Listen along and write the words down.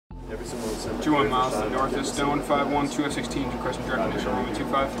21 miles to north of Stone, 5-1, 2F-16, requesting direct initial runway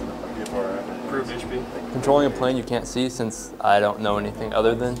 25. Approved HP. Controlling a plane you can't see, since I don't know anything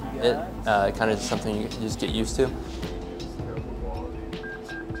other than it, kind of just something you just get used to.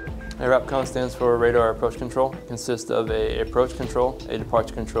 A RAPCON stands for Radar Approach Control. It consists of a approach control, a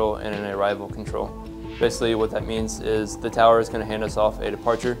departure control, and an arrival control. Basically what that means is the tower is going to hand us off a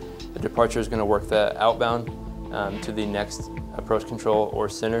departure. The departure is going to work that outbound to the next approach control or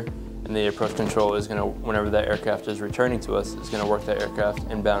center, and the approach control is going to, whenever that aircraft is returning to us, is going to work that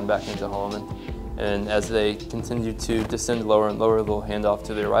aircraft inbound back into Holloman. And as they continue to descend lower and lower, they'll hand off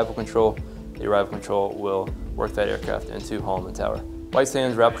to the arrival control. The arrival control will work that aircraft into Holloman Tower. White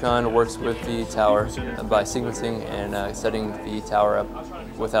Sands RAPCON works with the tower by sequencing and setting the tower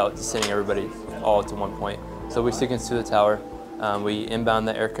up without sending everybody all to one point. So we sequence to the tower, we inbound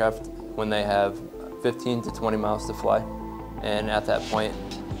the aircraft when they have 15 to 20 miles to fly, and at that point,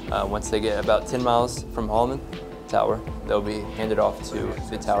 once they get about 10 miles from Holloman Tower, they'll be handed off to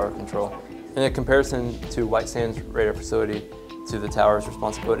the tower control. In a comparison to White Sands radar facility to the tower's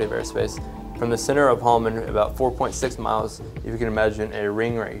responsibility of airspace, from the center of Holloman, about 4.6 miles, if you can imagine a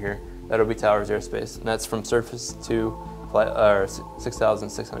ring right here, that'll be tower's airspace, and that's from surface to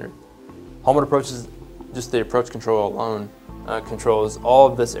 6,600. Holloman approaches, just the approach control alone, controls all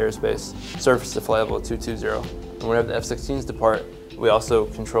of this airspace, surface to flight level 220. And whenever the F-16s depart, we also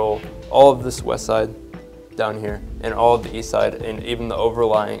control all of this west side down here, and all of the east side, and even the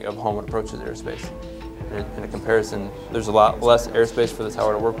overlying of Holloman approaches airspace. In a comparison, there's a lot less airspace for the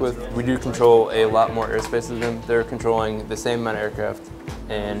tower to work with. We do control a lot more airspace than them. They're controlling the same amount of aircraft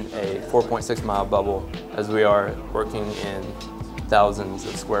in a 4.6 mile bubble as we are working in thousands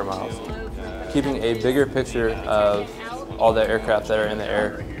of square miles. Keeping a bigger picture of all the aircraft that are in the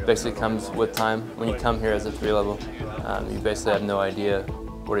air basically comes with time. When you come here as a 3 level, you basically have no idea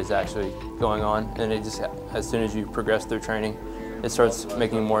what is actually going on, and it just, as soon as you progress through training, it starts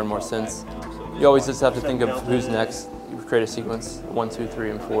making more and more sense. You always just have to think of who's next. You create a sequence, 1, 2,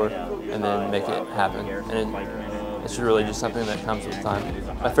 3, and 4, and then make it happen. And it's really just something that comes with time.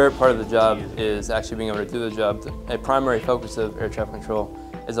 My favorite part of the job is actually being able to do the job. A primary focus of air traffic control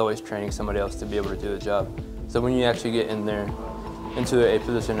is always training somebody else to be able to do the job. So when you actually get in there, into a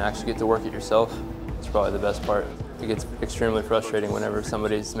position and actually get to work it yourself, it's probably the best part. It gets extremely frustrating whenever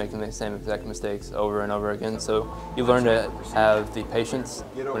somebody's making the same exact mistakes over and over again. So you learn to have the patience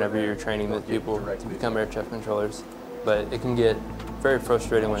whenever you're training the people to become air traffic controllers. But it can get very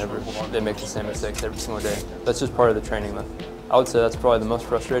frustrating whenever they make the same mistakes every single day. That's just part of the training though. I would say that's probably the most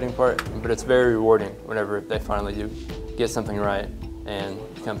frustrating part, but it's very rewarding whenever they finally do get something right and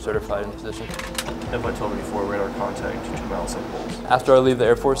become certified in the position. FY-1284 radar contact 2 miles up poles. After I leave the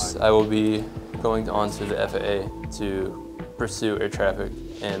Air Force, I will be going on to the FAA to pursue air traffic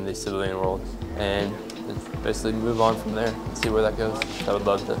in the civilian world and basically move on from there and see where that goes. I would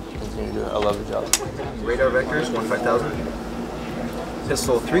love to continue to do it. I love the job. Radar vectors 15,000.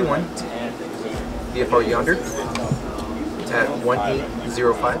 Pistol 3-1. VFR yonder at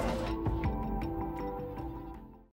 1805.